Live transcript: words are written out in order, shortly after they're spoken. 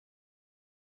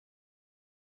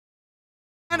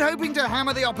And hoping to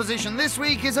hammer the opposition this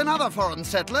week is another foreign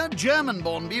settler,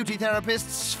 German-born beauty therapist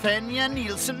Svenya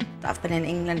Nielsen. I've been in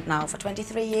England now for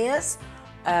 23 years.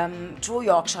 True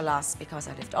Yorkshire lass, because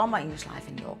I lived all my English life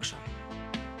in Yorkshire.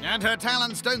 And her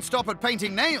talents don't stop at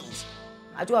painting nails.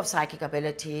 I do have psychic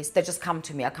abilities. They just come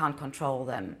to me. I can't control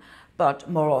them. But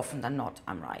more often than not,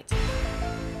 I'm right.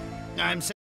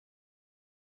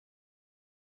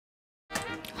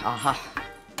 Aha.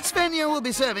 Svenya will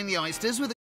be serving the oysters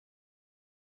with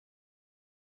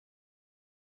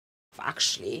I've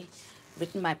actually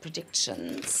written my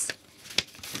predictions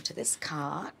into this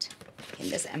card, in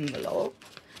this envelope,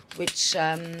 which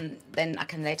then I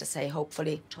can later say,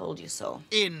 hopefully, told you so.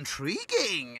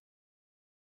 Intriguing.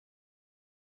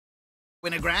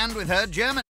 Win a grand with her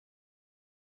German.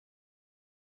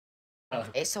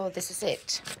 Okay, so this is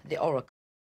it, the oracle.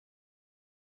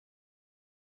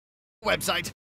 Website.